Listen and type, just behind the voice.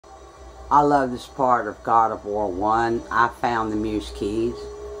I love this part of God of War 1. I found the muse keys,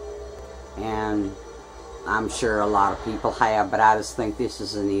 and I'm sure a lot of people have, but I just think this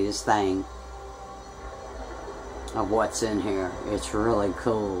is the neatest thing of what's in here. It's really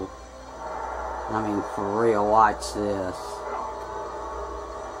cool. I mean, for real, watch this.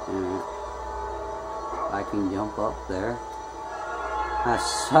 And I can jump up there.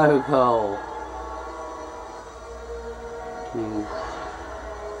 That's so cool.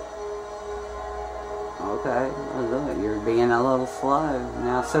 Okay, oh, look, you're being a little slow.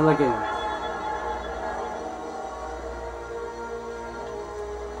 Now, so look at him.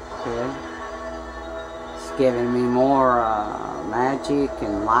 Okay. It's giving me more magic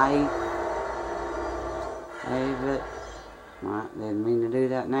and life. Save it. Right, didn't mean to do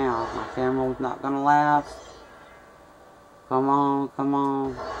that now. My camera's not gonna last. Come on, come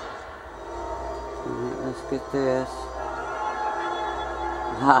on. Alright, let's get this.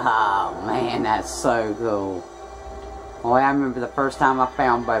 Oh man, that's so cool. Boy, I remember the first time I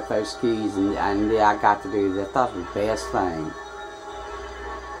found both those keys, and I got to do this. I thought it was the best thing.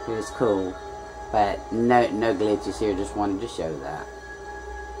 It was cool. But no glitches here, just wanted to show that.